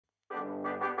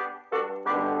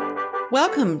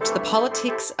Welcome to the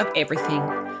Politics of Everything.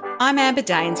 I'm Amber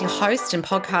Daines, your host and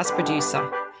podcast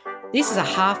producer. This is a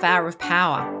half hour of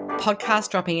power, a podcast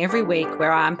dropping every week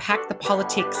where I unpack the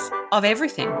politics of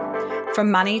everything, from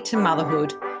money to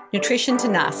motherhood, nutrition to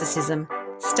narcissism,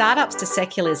 startups to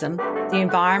secularism, the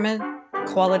environment,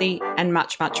 equality, and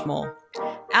much, much more.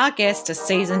 Our guests are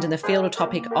seasoned in the field or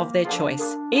topic of their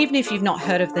choice, even if you've not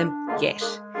heard of them yet.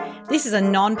 This is a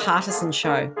non-partisan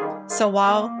show. So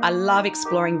while I love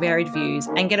exploring varied views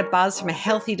and get a buzz from a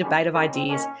healthy debate of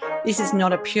ideas, this is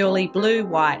not a purely blue,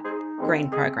 white, green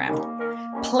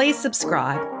program. Please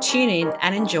subscribe, tune in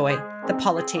and enjoy the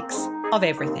politics of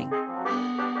everything.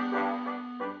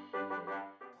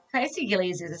 Tracey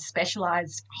Gillies is a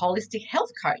specialised holistic health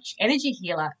coach, energy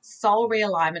healer, soul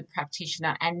realignment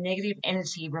practitioner and negative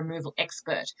energy removal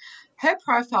expert. Her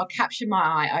profile captured my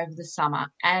eye over the summer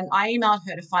and I emailed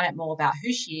her to find out more about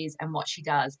who she is and what she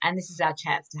does, and this is our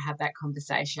chance to have that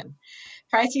conversation.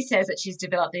 Tracey says that she's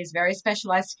developed these very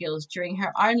specialised skills during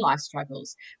her own life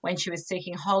struggles when she was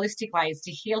seeking holistic ways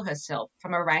to heal herself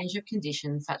from a range of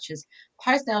conditions such as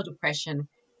Post-Natal Depression,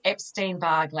 Epstein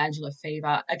Barr, Glandular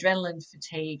Fever, Adrenal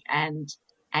Fatigue and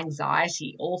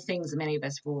anxiety, all things that many of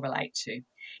us will relate to. It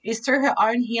is through her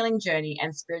own healing journey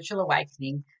and spiritual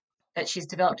awakening that she's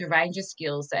developed a range of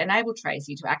skills that enable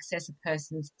Tracey to access a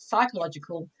person's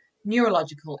psychological,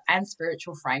 neurological and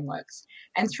spiritual frameworks.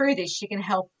 And through this, she can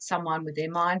help someone with their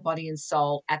mind, body and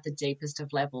soul at the deepest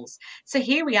of levels. So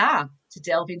here we are to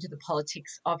delve into the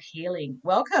politics of healing.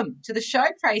 Welcome to the show,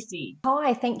 Tracey.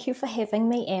 Hi, thank you for having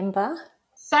me, Amber.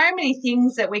 So many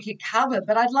things that we could cover,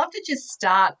 but I'd love to just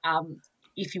start,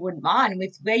 if you wouldn't mind,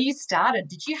 with where you started.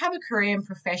 Did you have a career and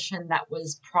profession that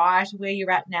was prior to where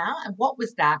you're at now? And what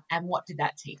was that and what did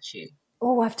that teach you?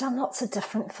 Oh, I've done lots of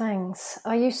different things.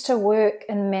 I used to work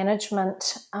in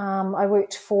management. I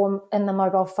worked in the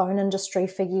mobile phone industry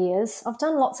for years. I've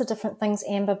done lots of different things,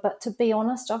 Amber, but to be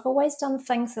honest, I've always done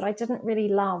things that I didn't really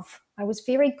love. I was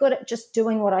very good at just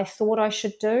doing what I thought I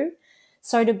should do.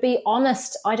 So to be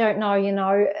honest, I don't know,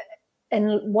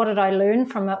 and what did I learn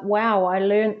from it? Wow, I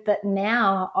learned that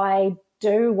now I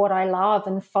do what I love,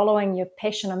 and following your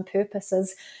passion and purpose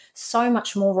is so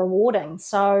much more rewarding.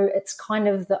 So it's kind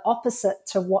of the opposite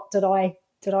to what did I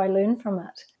learn from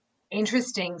it.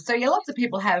 Interesting. So yeah, lots of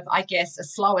people have, I guess, a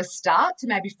slower start to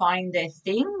maybe finding their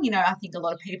thing. I think a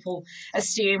lot of people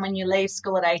assume when you leave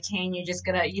school at 18, you're just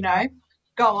going to,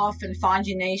 go off and find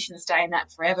your niche and stay in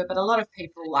that forever. But a lot of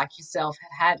people like yourself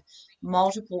have had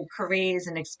multiple careers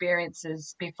and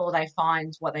experiences before they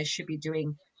find what they should be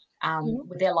doing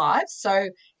with their lives. So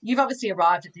you've obviously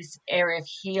arrived at this area of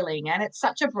healing, and it's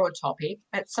such a broad topic,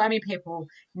 but so many people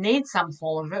need some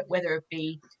form of it, whether it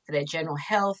be for their general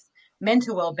health,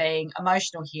 mental well-being,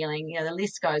 emotional healing, the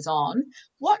list goes on.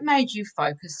 What made you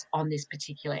focus on this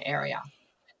particular area?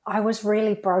 I was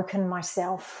really broken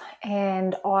myself,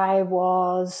 and I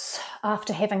was,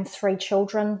 after having 3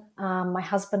 children, my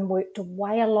husband worked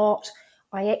away a lot.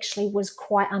 I actually was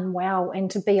quite unwell,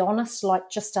 and to be honest, like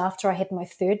just after I had my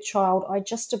 3rd child, I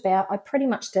pretty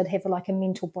much did have like a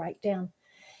mental breakdown,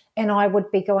 and I would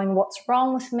be going, what's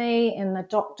wrong with me? And the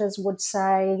doctors would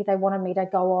say they wanted me to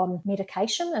go on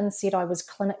medication and said I was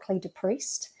clinically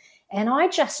depressed. And I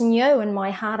just knew in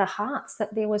my heart of hearts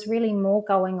that there was really more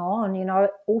going on.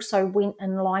 It also went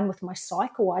in line with my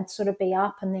cycle. I'd sort of be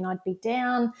up and then I'd be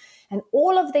down and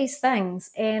all of these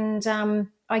things. And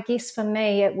I guess for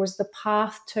me, it was the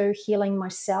path to healing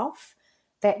myself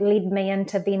that led me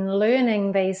into then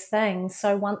learning these things.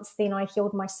 So once then I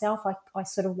healed myself, I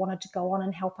sort of wanted to go on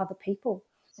and help other people.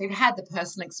 So you've had the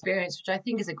personal experience, which I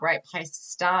think is a great place to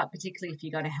start, particularly if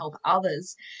you're going to help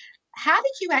others. How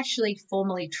did you actually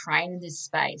formally train in this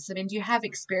space? I mean, do you have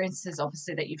experiences,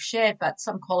 obviously, that you've shared, but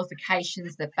some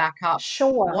qualifications that back up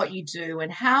what you do?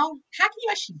 And how can you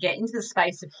actually get into the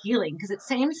space of healing? Because it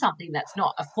seems something that's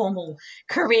not a formal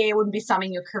career, wouldn't be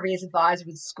something your careers advisor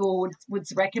with school would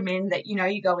recommend that,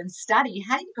 you go and study.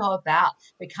 How do you go about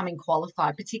becoming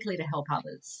qualified, particularly to help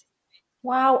others?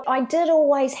 Well, I did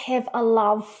always have a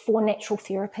love for natural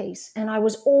therapies, and I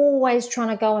was always trying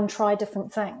to go and try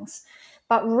different things.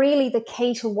 But really the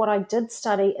key to what I did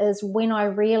study is when I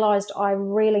realised I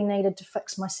really needed to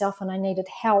fix myself and I needed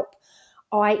help,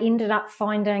 I ended up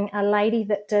finding a lady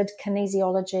that did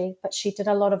kinesiology, but she did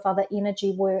a lot of other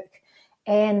energy work.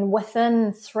 And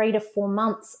within 3 to 4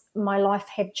 months, my life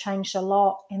had changed a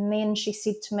lot. And then she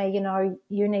said to me,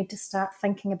 you need to start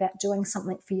thinking about doing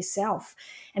something for yourself.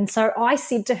 And so I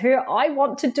said to her, I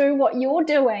want to do what you're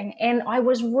doing. And I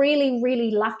was really, really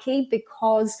lucky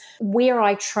because where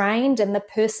I trained and the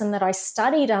person that I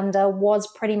studied under was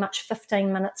pretty much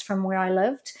 15 minutes from where I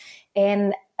lived.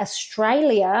 And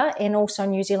Australia and also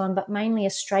New Zealand, but mainly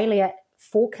Australia,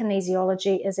 for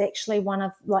kinesiology is actually one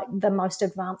of like the most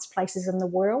advanced places in the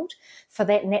world for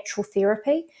that natural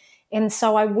therapy. And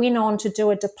so I went on to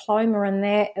do a diploma in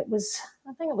that. It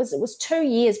was 2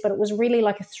 years, but it was really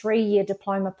like a 3-year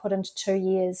diploma put into 2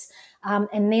 years.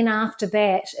 And then after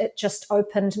that, it just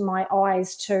opened my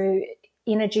eyes to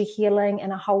energy healing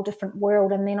in a whole different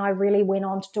world. And then I really went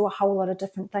on to do a whole lot of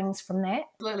different things from that.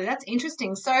 Absolutely. That's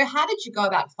interesting. So how did you go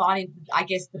about finding, I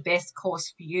guess, the best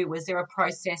course for you? Was there a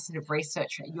process of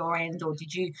research at your end, or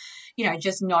did you,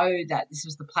 just know that this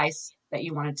was the place that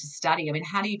you wanted to study? I mean,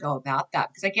 how do you go about that?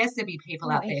 Because I guess there'd be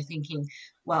people out there thinking,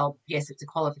 well, yes, it's a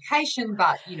qualification,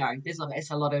 but there's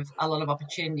a lot of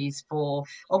opportunities for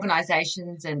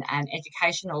organisations and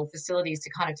educational facilities to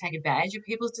kind of take advantage of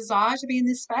people's desire to be in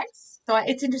this space. So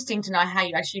it's interesting to know how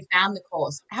you actually found the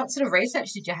course. What sort of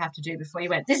research did you have to do before you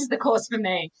went, this is the course for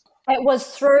me? It was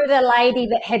through the lady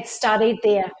that had studied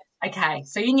there. Okay,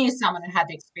 so you knew someone that had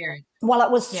the experience. Well, it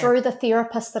was through the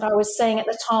therapist that I was seeing at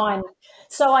the time.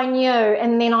 So I knew,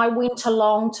 and then I went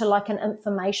along to like an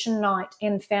information night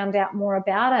and found out more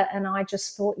about it. And I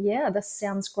just thought, yeah, this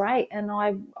sounds great. And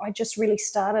I just really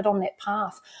started on that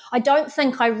path. I don't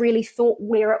think I really thought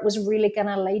where it was really going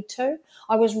to lead to.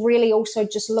 I was really also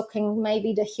just looking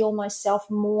maybe to heal myself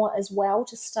more as well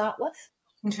to start with.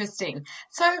 Interesting.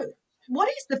 So what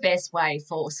is the best way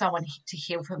for someone to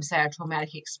heal from, say, a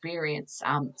traumatic experience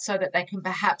so that they can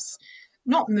perhaps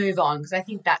not move on? Because I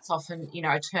think that's often,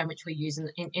 a term which we use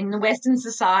in the Western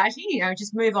society,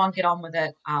 just move on, get on with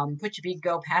it, put your big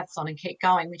girl pants on and keep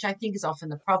going, which I think is often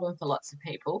the problem for lots of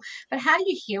people. But how do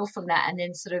you heal from that and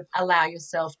then sort of allow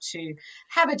yourself to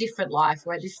have a different life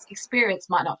where this experience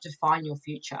might not define your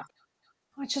future?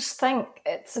 I just think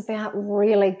it's about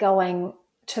really going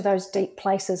to those deep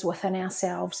places within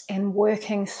ourselves and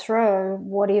working through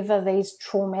whatever these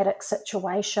traumatic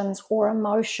situations or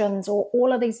emotions or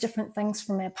all of these different things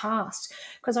from our past.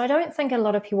 Because I don't think a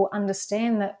lot of people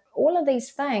understand that all of these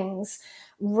things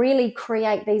really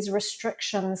create these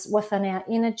restrictions within our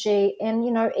energy. And,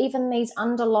 even these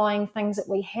underlying things that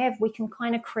we have, we can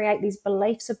kind of create these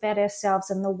beliefs about ourselves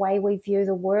and the way we view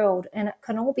the world. And it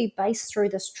can all be based through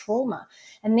this trauma.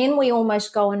 And then we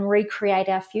almost go and recreate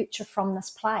our future from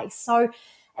this place. So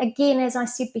again, as I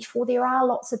said before, there are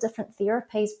lots of different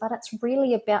therapies, but it's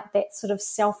really about that sort of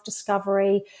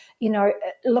self-discovery,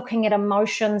 looking at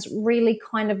emotions, really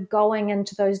kind of going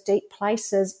into those deep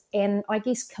places and I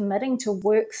guess committing to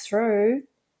work through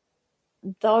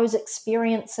those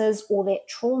experiences or that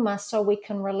trauma so we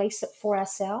can release it for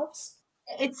ourselves.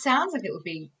 It sounds like it would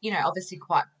be, obviously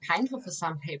quite painful for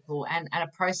some people and a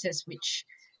process which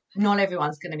not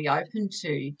everyone's going to be open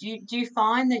to. Do you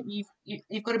find that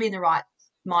you've got to be in the right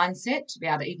mindset to be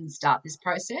able to even start this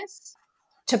process?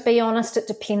 To be honest, it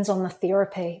depends on the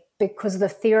therapy because the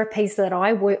therapies that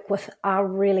I work with are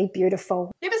really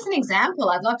beautiful. Give us an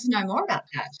example. I'd love to know more about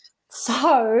that.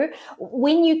 So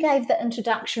when you gave the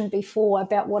introduction before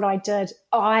about what I did,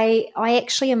 I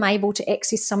actually am able to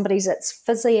access somebody's, it's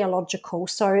physiological,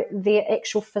 so their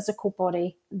actual physical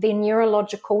body, their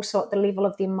neurological, so at the level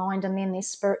of their mind, and then their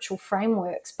spiritual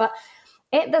frameworks. But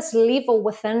at this level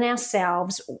within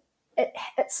ourselves,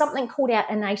 it's something called our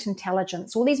innate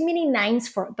intelligence, or there's many names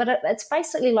for it, but it's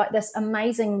basically like this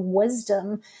amazing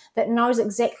wisdom that knows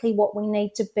exactly what we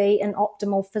need to be in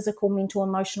optimal physical, mental,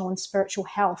 emotional, and spiritual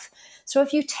health. So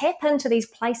if you tap into these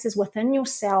places within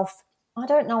yourself, I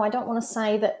don't want to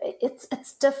say that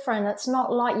it's different. It's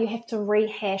not like you have to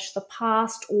rehash the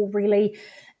past or really,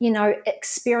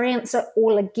 experience it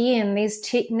all again. There's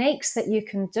techniques that you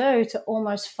can do to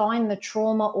almost find the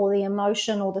trauma or the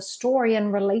emotion or the story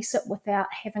and release it without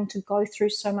having to go through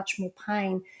so much more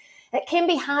pain. It can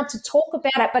be hard to talk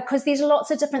about it because there's lots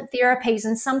of different therapies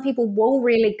and some people will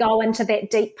really go into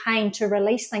that deep pain to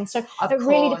release things. So it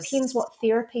really depends what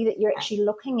therapy that you're actually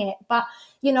looking at. But,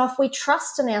 if we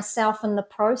trust in ourselves and the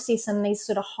process and these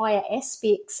sort of higher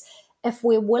aspects, if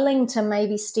we're willing to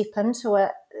maybe step into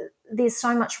it, there's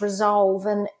so much resolve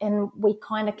and we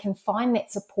kind of can find that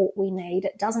support we need.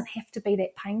 It doesn't have to be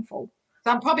that painful.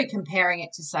 So I'm probably comparing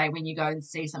it to, say, when you go and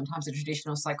see sometimes a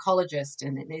traditional psychologist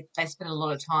and they spend a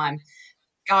lot of time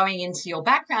going into your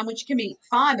background, which can be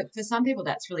fine, but for some people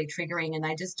that's really triggering and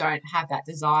they just don't have that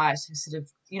desire to sort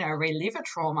of, relive a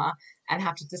trauma and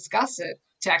have to discuss it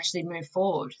to actually move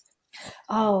forward.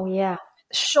 Oh, yeah,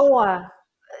 sure.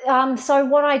 So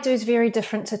what I do is very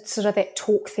different to sort of that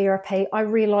talk therapy. I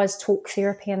realise talk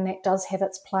therapy and that does have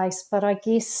its place, but I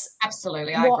guess...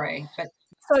 Absolutely, I agree. But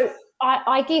so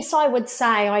I guess I would say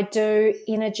I do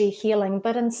energy healing,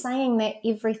 but in saying that,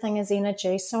 everything is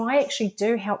energy. So I actually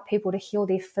do help people to heal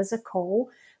their physical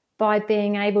by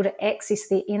being able to access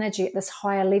their energy at this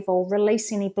higher level,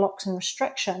 release any blocks and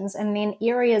restrictions, and then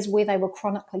areas where they were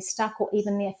chronically stuck or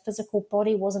even their physical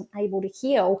body wasn't able to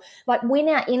heal. Like when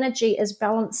our energy is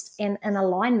balanced and in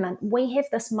alignment, we have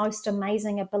this most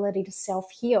amazing ability to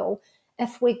self-heal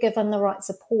if we're given the right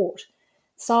support.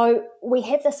 So we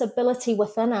have this ability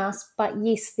within us, but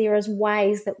yes, there is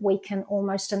ways that we can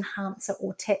almost enhance it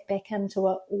or tap back into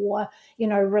it, or,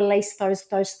 release those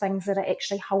things that are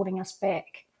actually holding us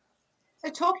back. So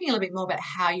talking a little bit more about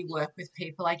how you work with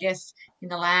people, I guess in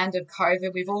the land of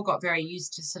COVID, we've all got very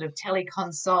used to sort of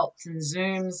teleconsults and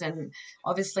Zooms and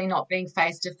obviously not being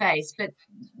face to face. But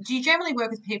do you generally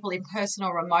work with people in person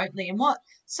or remotely? And what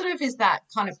sort of is that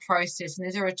kind of process? And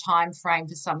is there a time frame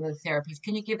for some of the therapies?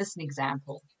 Can you give us an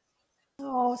example?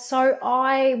 Oh, so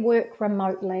I work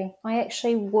remotely. I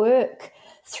actually work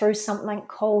through something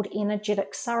called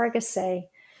energetic surrogacy.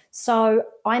 So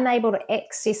I'm able to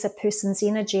access a person's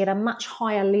energy at a much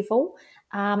higher level.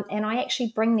 And I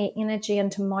actually bring their energy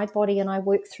into my body and I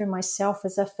work through myself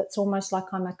as if it's almost like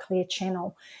I'm a clear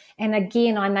channel. And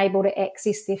again, I'm able to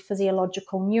access their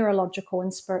physiological, neurological,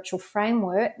 and spiritual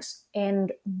frameworks.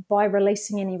 And by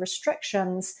releasing any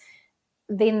restrictions,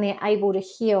 then they're able to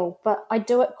heal. But I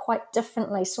do it quite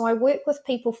differently. So I work with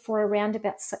people for around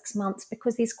about 6 months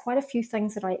because there's quite a few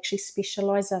things that I actually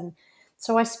specialize in.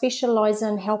 So I specialize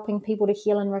in helping people to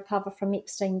heal and recover from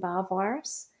Epstein Barr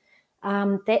virus.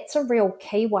 That's a real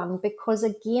key one because,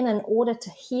 again, in order to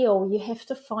heal, you have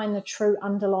to find the true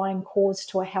underlying cause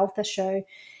to a health issue.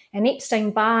 And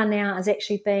Epstein Barr now is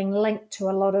actually being linked to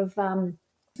a lot of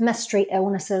mystery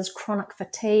illnesses, chronic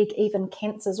fatigue, even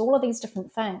cancers, all of these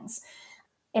different things.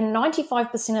 And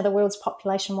 95% of the world's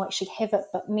population will actually have it,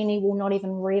 but many will not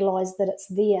even realize that it's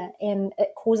there. And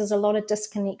it causes a lot of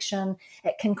disconnection.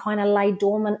 It can kind of lay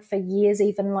dormant for years,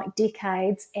 even like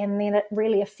decades. And then it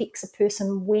really affects a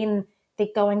person when they're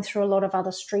going through a lot of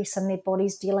other stress and their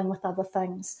body's dealing with other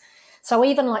things. So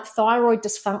even like thyroid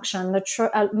dysfunction,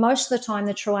 most of the time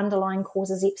the true underlying cause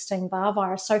is Epstein-Barr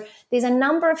virus. So there's a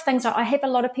number of things. I have a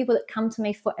lot of people that come to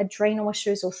me for adrenal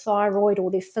issues or thyroid or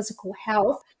their physical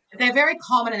health. They're very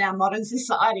common in our modern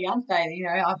society, aren't they? You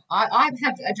know, I've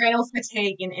had adrenal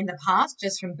fatigue in the past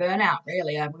just from burnout,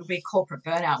 really. It would be corporate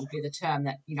burnout would be the term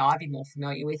that, I'd be more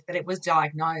familiar with, but it was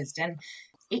diagnosed. And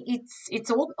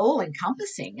it's all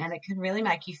encompassing and it can really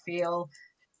make you feel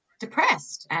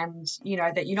depressed and,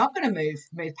 that you're not going to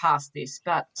move past this.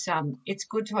 But it's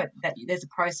good that there's a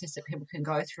process that people can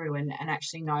go through and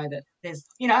actually know that there's,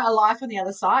 a life on the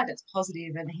other side that's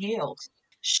positive and healed.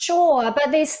 Sure, but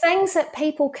there's things that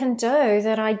people can do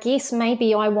that I guess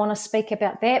maybe I want to speak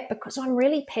about that because I'm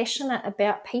really passionate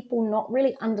about people not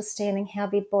really understanding how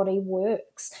their body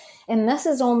works. And this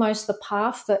is almost the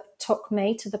path that took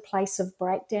me to the place of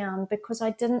breakdown because I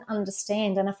didn't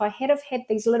understand. And if I had have had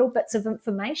these little bits of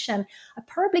information, I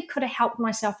probably could have helped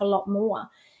myself a lot more.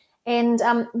 And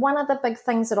one of the big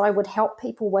things that I would help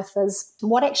people with is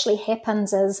what actually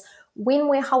happens is when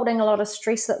we're holding a lot of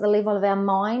stress at the level of our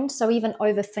mind, so even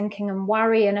overthinking and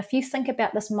worry, and if you think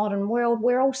about this modern world,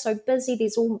 we're all so busy,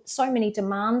 there's so many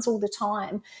demands all the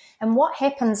time. And what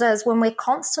happens is when we're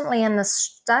constantly in this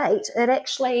state, it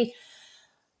actually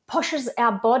pushes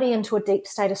our body into a deep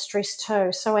state of stress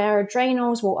too. So our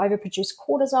adrenals will overproduce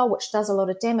cortisol, which does a lot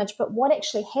of damage. But what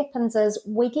actually happens is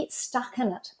we get stuck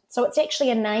in it. So it's actually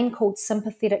a name called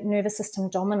sympathetic nervous system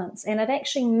dominance. And it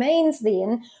actually means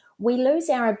then we lose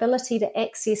our ability to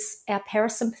access our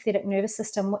parasympathetic nervous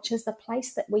system, which is the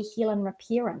place that we heal and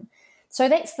repair in. So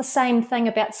that's the same thing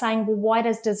about saying, well, why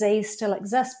does disease still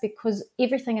exist? Because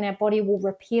everything in our body will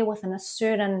repair within a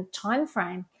certain time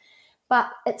frame. But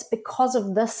it's because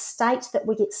of this state that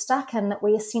we get stuck in that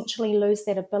we essentially lose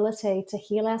that ability to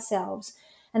heal ourselves.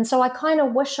 And so I kind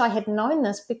of wish I had known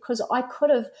this because I could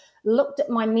have looked at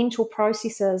my mental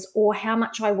processes or how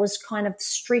much I was kind of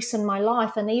stressed in my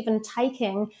life and even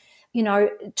taking,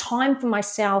 time for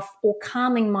myself or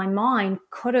calming my mind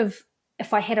could have,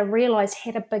 if I had realised,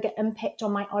 had a bigger impact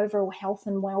on my overall health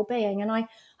and well-being. And I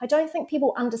don't think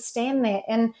people understand that.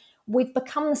 And we've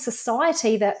become the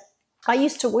society that I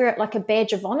used to wear it like a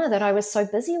badge of honour that I was so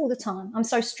busy all the time. I'm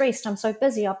so stressed. I'm so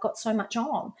busy. I've got so much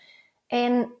on.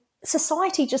 And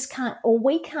society just can't, or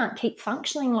we can't keep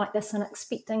functioning like this and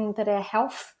expecting that our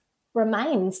health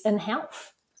remains in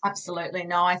health. Absolutely.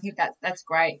 No, I think that's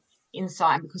great.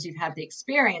 insight, because you've had the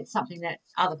experience, something that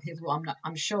other people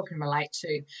I'm sure can relate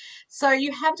to. So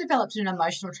you have developed an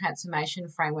emotional transformation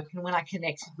framework, and when I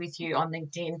connected with you on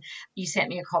LinkedIn, you sent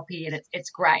me a copy, and it's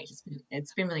great.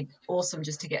 It's been really awesome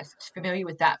just to get familiar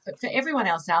with that. But for everyone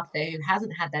else out there who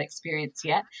hasn't had that experience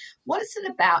yet, what is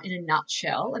it about in a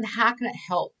nutshell, and how can it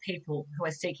help people who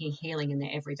are seeking healing in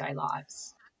their everyday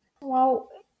lives? Well,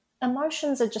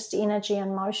 emotions are just energy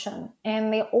in motion,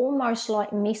 and they're almost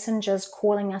like messengers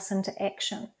calling us into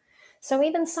action. So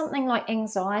even something like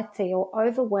anxiety or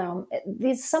overwhelm,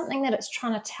 there's something that it's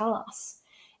trying to tell us.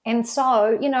 And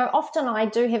so, often I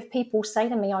do have people say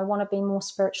to me, I want to be more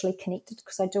spiritually connected,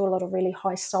 because I do a lot of really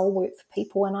high soul work for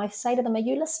people. And I say to them, are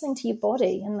you listening to your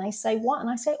body? And they say, what? And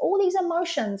I say, all these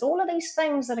emotions, all of these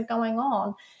things that are going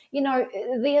on,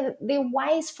 they're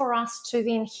ways for us to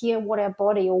then hear what our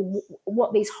body or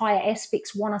what these higher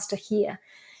aspects want us to hear.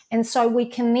 And so we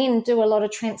can then do a lot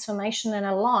of transformation in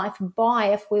our life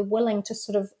if we're willing to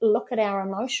sort of look at our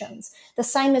emotions. The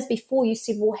same as before, you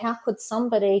said, well, how could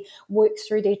somebody work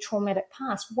through their traumatic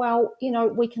past? Well,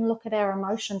 we can look at our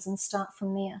emotions and start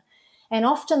from there. And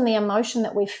often the emotion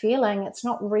that we're feeling, it's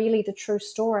not really the true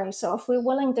story. So if we're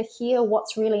willing to hear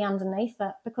what's really underneath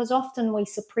it, because often we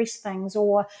suppress things,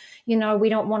 or, we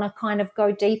don't want to kind of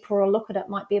go deeper or look at it,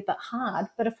 might be a bit hard.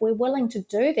 But if we're willing to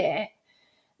do that,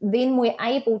 then we're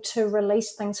able to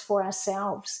release things for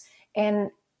ourselves. And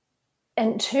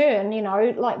in turn,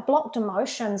 like blocked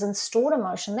emotions and stored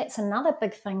emotion, that's another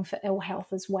big thing for ill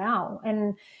health as well.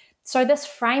 And so this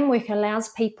framework allows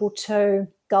people to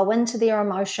go into their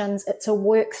emotions. It's a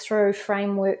work through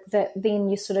framework that then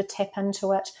you sort of tap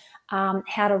into it,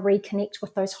 how to reconnect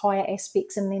with those higher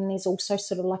aspects. And then there's also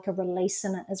sort of like a release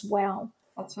in it as well.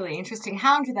 That's really interesting.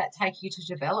 How long did that take you to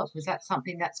develop? Was that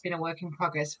something that's been a work in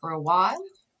progress for a while?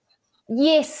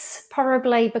 Yes,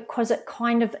 probably, because it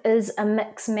kind of is a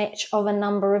mix match of a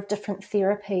number of different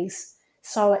therapies.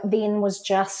 So it then was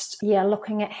just,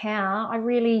 looking at how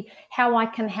I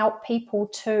can help people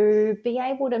to be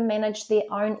able to manage their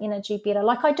own energy better.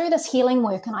 Like, I do this healing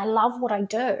work and I love what I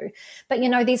do, but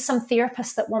there's some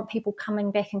therapists that want people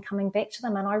coming back to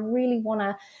them. And I really want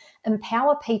to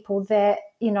empower people that,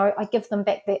 I give them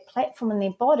back that platform in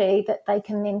their body that they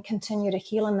can then continue to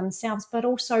heal in themselves, but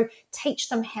also teach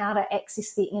them how to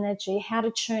access their energy, how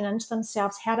to tune into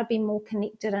themselves, how to be more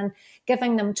connected, and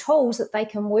giving them tools that they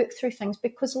can work through things,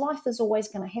 because life is always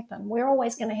going to happen. We're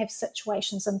always going to have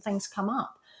situations and things come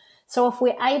up. So if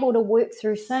we're able to work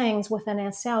through things within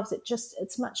ourselves,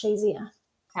 it's much easier.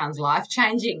 Sounds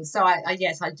life-changing. So I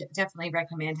definitely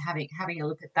recommend having a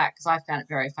look at that, because I found it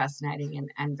very fascinating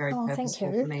and very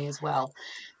purposeful for me as well.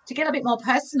 To get a bit more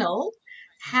personal,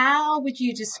 how would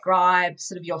you describe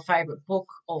sort of your favourite book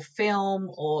or film,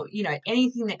 or,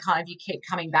 anything that kind of you keep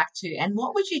coming back to, and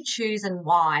what would you choose and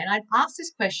why? And I'd ask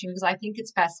this question because I think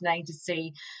it's fascinating to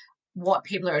see what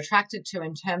people are attracted to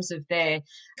in terms of their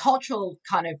cultural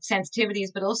kind of sensitivities,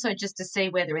 but also just to see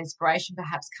where their inspiration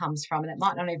perhaps comes from. And it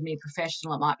might not even be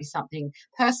professional, it might be something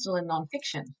personal and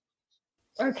nonfiction.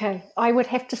 Okay, I would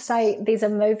have to say there's a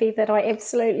movie that I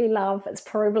absolutely love. It's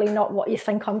probably not what you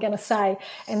think I'm going to say.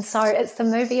 And so it's the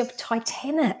movie of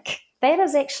Titanic. That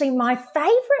is actually my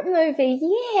favourite movie,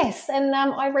 yes. And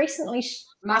I recently...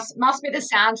 Must be the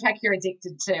soundtrack you're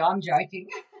addicted to. I'm joking.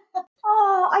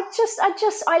 Oh,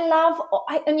 I love,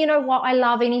 and you know what? I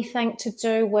love anything to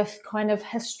do with kind of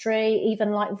history,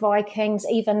 even like Vikings,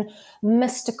 even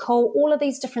mystical, all of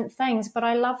these different things. But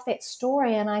I love that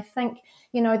story. And I think,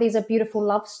 there's a beautiful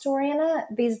love story in it.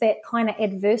 There's that kind of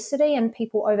adversity and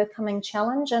people overcoming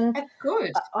challenge. And that's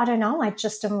good. I don't know, I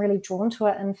just am really drawn to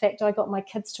it. In fact, I got my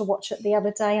kids to watch it the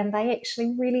other day and they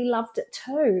actually really loved it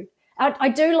too. I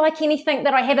do like anything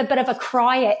that I have a bit of a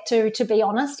cry at, to be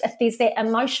honest, if there's that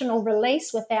emotional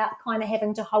release without kind of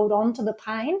having to hold on to the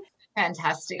pain.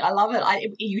 Fantastic. I love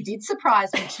it. You did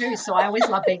surprise me too, so I always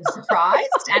love being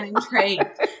surprised and intrigued.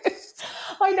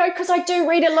 I know, because I do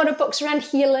read a lot of books around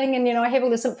healing and, I have all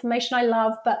this information I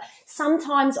love, but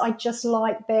sometimes I just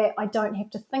like that I don't have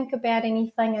to think about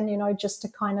anything and, just to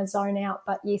kind of zone out.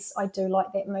 But yes, I do like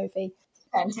that movie.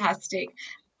 Fantastic.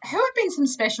 Who have been some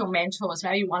special mentors,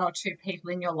 maybe one or two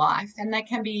people in your life, and they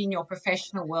can be in your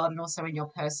professional world and also in your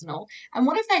personal, and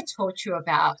what have they taught you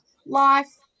about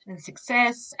life and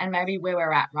success and maybe where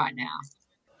we're at right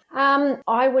now?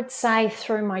 I would say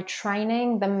through my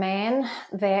training, the man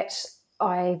that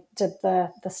I did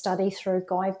the study through,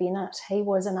 Guy Bennett, he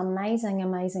was an amazing,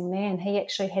 amazing man. He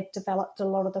actually had developed a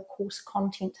lot of the course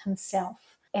content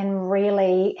himself and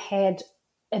really had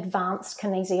advanced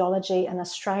kinesiology in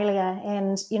Australia.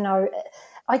 And,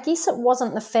 I guess it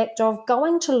wasn't the fact of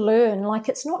going to learn, like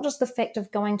it's not just the fact of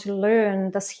going to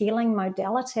learn this healing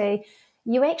modality.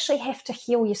 You actually have to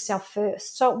heal yourself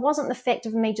first. So it wasn't the fact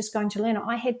of me just going to learn it.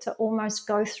 I had to almost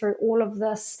go through all of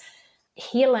this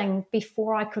healing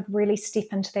before I could really step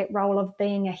into that role of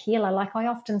being a healer. Like I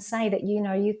often say that,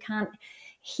 you can't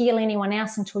heal anyone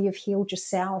else until you've healed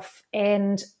yourself.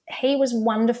 And he was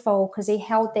wonderful because he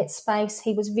held that space.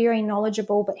 He was very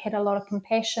knowledgeable, but had a lot of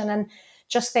compassion, and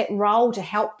just that role to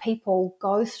help people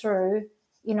go through,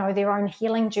 their own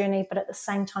healing journey, but at the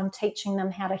same time teaching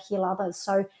them how to heal others.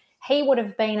 So he would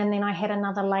have been, and then I had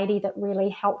another lady that really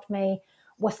helped me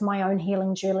with my own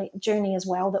healing journey as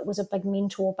well. That was a big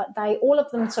mentor, but all of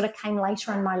them sort of came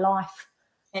later in my life.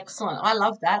 Excellent. I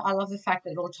love that. I love the fact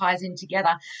that it all ties in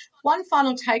together. One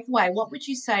final takeaway, what would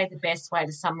you say the best way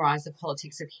to summarise the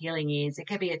politics of healing is? It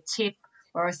could be a tip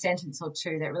or a sentence or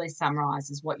two that really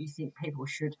summarises what you think people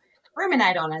should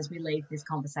ruminate on as we leave this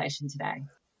conversation today.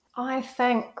 I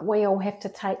think we all have to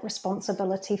take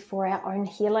responsibility for our own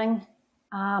healing,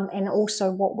 and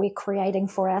also what we're creating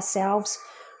for ourselves.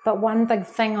 But one big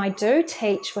thing I do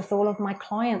teach with all of my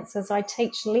clients is I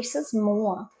teach less is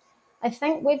more. I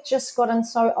think we've just gotten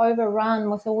so overrun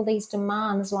with all these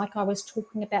demands, like I was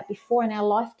talking about before, and our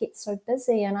life gets so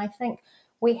busy. And I think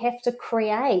we have to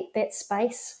create that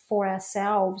space for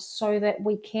ourselves so that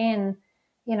we can,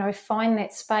 find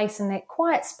that space and that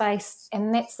quiet space.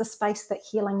 And that's the space that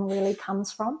healing really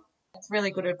comes from. That's really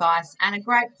good advice and a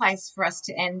great place for us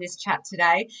to end this chat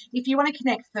today. If you want to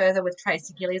connect further with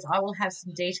Tracey Gillies, I will have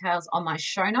some details on my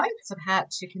show notes of how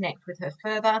to connect with her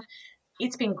further.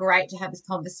 It's been great to have this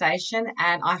conversation,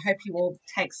 and I hope you all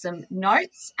take some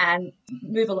notes and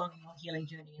move along in your healing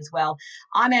journey as well.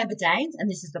 I'm Amber Daines, and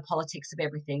this is The Politics of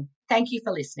Everything. Thank you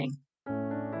for listening.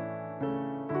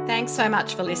 Thanks so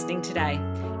much for listening today.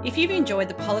 If you've enjoyed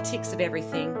The Politics of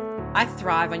Everything, I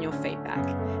thrive on your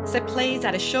feedback. So please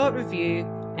add a short review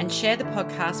and share the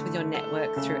podcast with your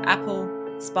network through Apple,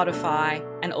 Spotify,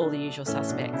 and all the usual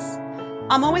suspects.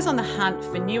 I'm always on the hunt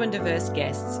for new and diverse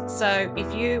guests, so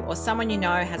if you or someone you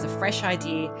know has a fresh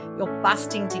idea you're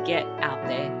busting to get out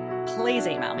there, please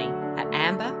email me at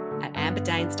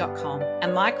amber@amberdaines.com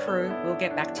and my crew will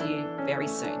get back to you very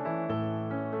soon.